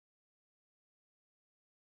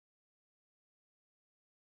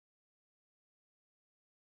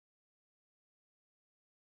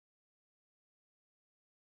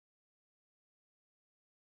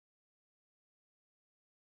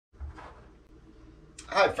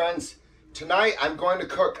Hi friends, tonight I'm going to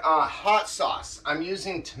cook hot sauce. I'm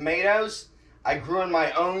using tomatoes I grew in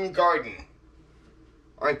my own garden.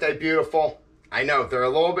 Aren't they beautiful? I know, they're a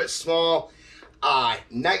little bit small.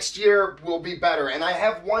 Next year will be better, and I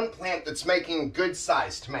have one plant that's making good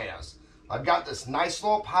sized tomatoes. I've got this nice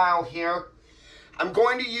little pile here. I'm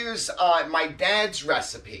going to use my dad's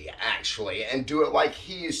recipe actually and do it like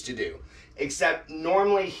he used to do, except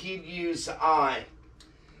normally he'd use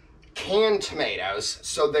canned tomatoes,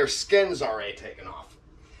 so their skin's already taken off.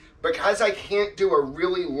 Because I can't do a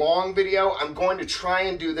really long video, I'm going to try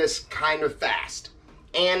and do this kind of fast.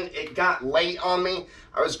 And it got late on me.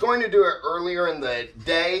 I was going to do it earlier in the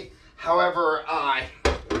day, however,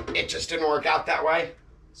 it just didn't work out that way.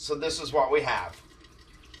 So this is what we have.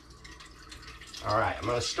 All right, I'm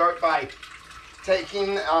gonna start by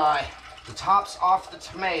taking the tops off the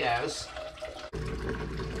tomatoes.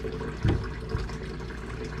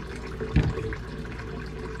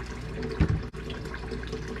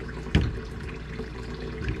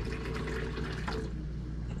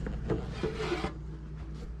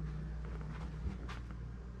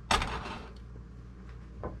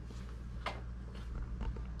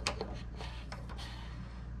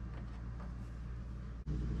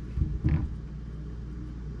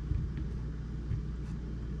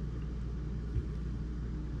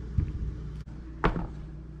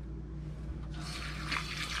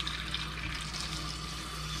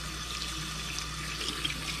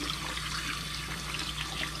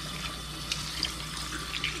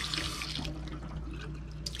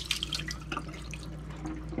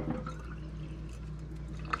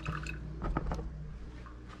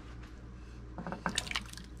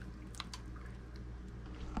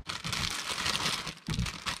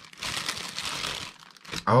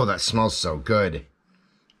 Oh, that smells so good.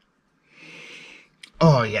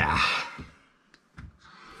 Oh, yeah.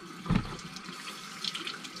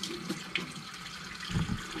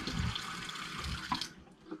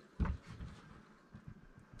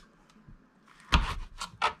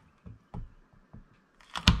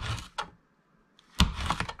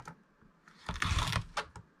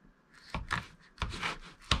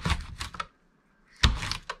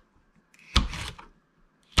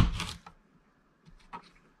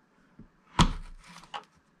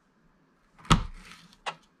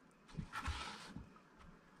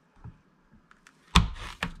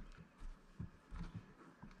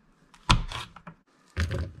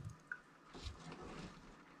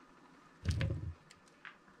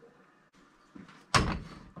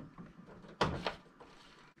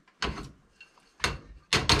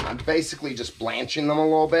 I'm basically just blanching them a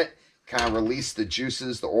little bit, kind of release the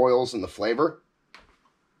juices, the oils, and the flavor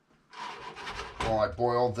while I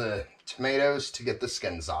boil the tomatoes to get the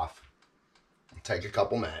skins off. It'll take a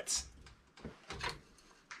couple minutes.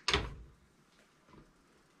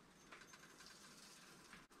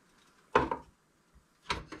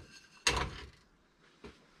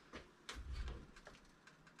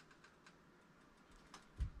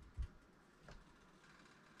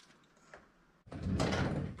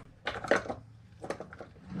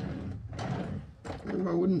 Where did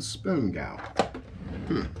my wooden spoon go?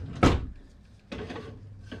 Turn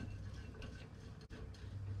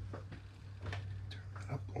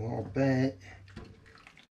it up a little bit.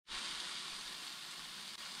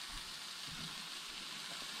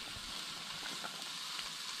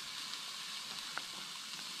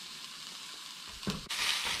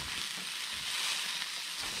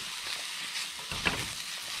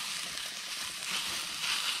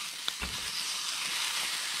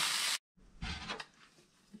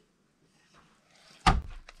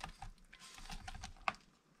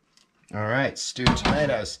 All right, stewed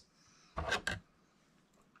tomatoes.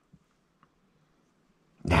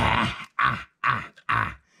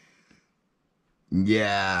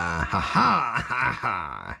 Yeah, ha ha ha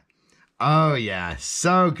ha. Oh yeah,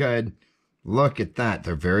 so good. Look at that,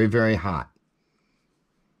 they're very, very hot.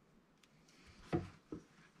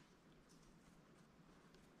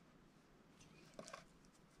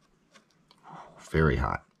 Very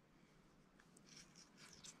hot.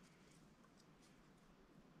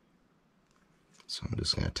 So I'm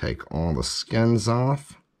just going to take all the skins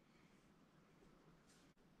off.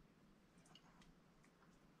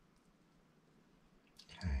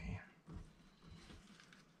 Okay.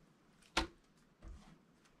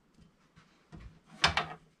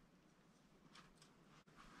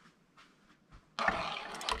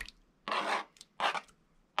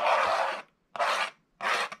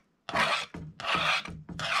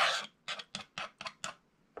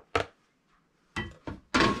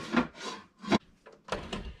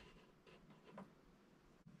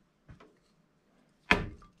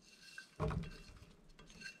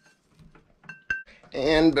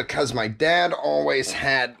 And because my dad always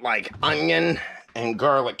had like onion and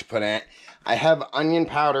garlic to put in it, I have onion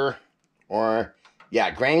powder, or yeah,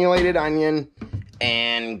 granulated onion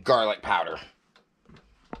and garlic powder.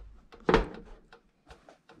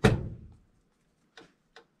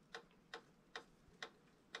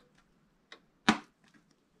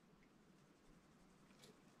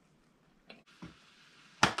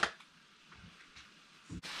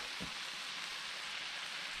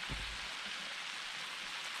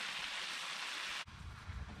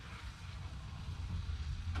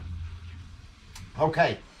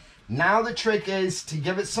 Okay, now the trick is to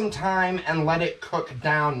give it some time and let it cook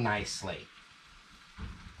down nicely.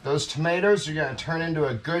 Those tomatoes are going to turn into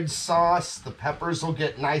a good sauce. The peppers will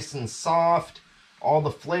get nice and soft. All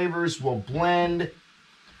the flavors will blend.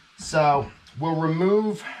 So we'll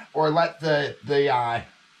remove or let the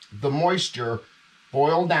moisture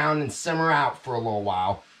boil down and simmer out for a little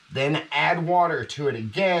while. Then add water to it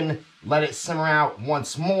again, let it simmer out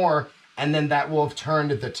once more, and then that will have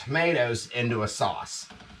turned the tomatoes into a sauce.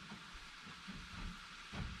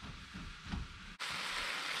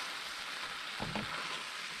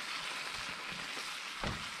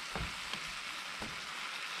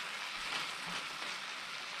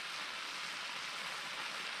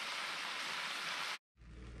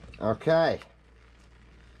 Okay,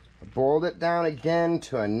 I boiled it down again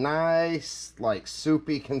to a nice, like,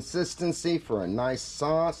 soupy consistency for a nice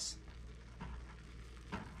sauce.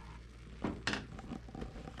 Boy,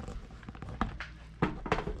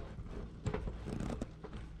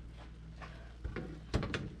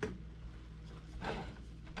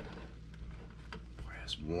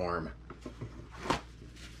 it's warm.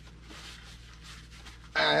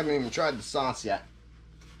 I haven't even tried the sauce yet.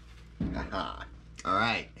 Haha. All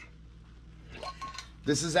right.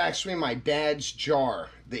 This is actually my dad's jar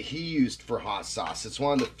that he used for hot sauce. It's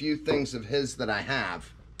one of the few things of his that I have.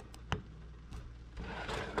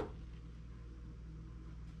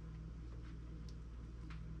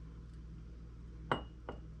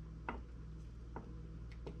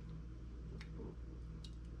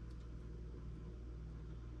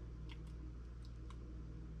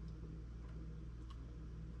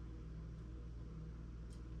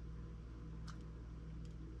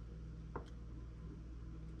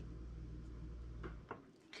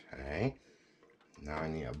 Okay, now I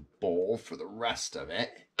need a bowl for the rest of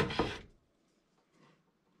it.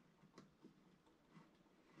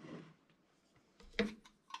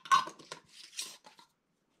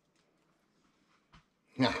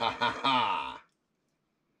 Ha ha ha ha!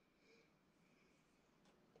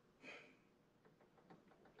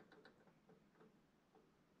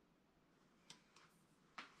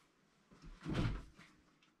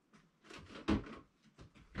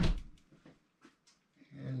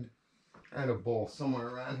 And I had a bowl somewhere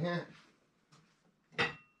around here. There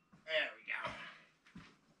we go.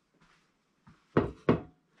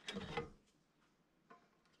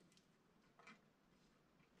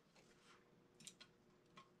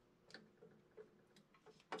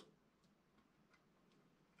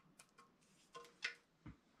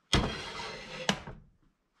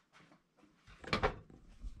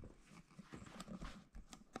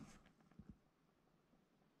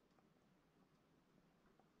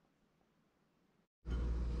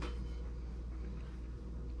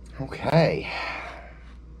 Okay.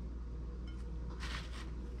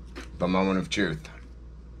 The moment of truth.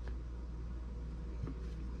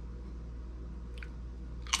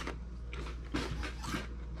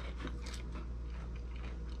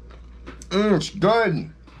 It's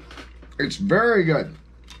good. It's very good.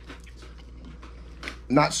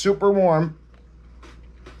 Not super warm.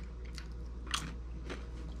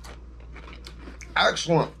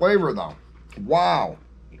 Excellent flavor though. Wow.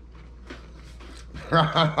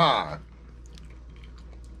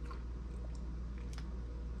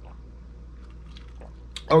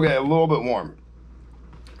 Okay, a little bit warm.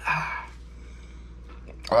 Oh,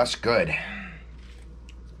 that's good.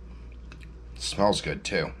 Smells good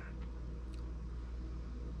too.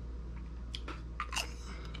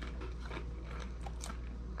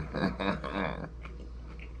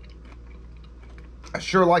 I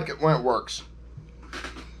sure like it when it works.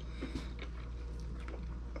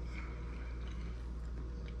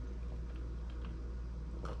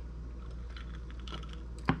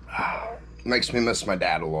 Makes me miss my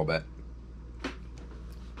dad a little bit.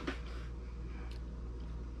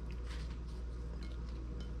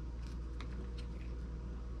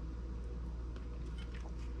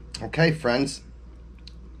 Okay, friends.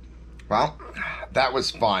 Well, that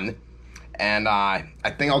was fun. And I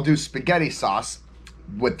think I'll do spaghetti sauce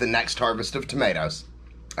with the next harvest of tomatoes.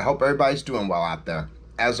 I hope everybody's doing well out there.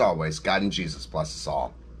 As always, God and Jesus bless us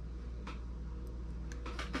all.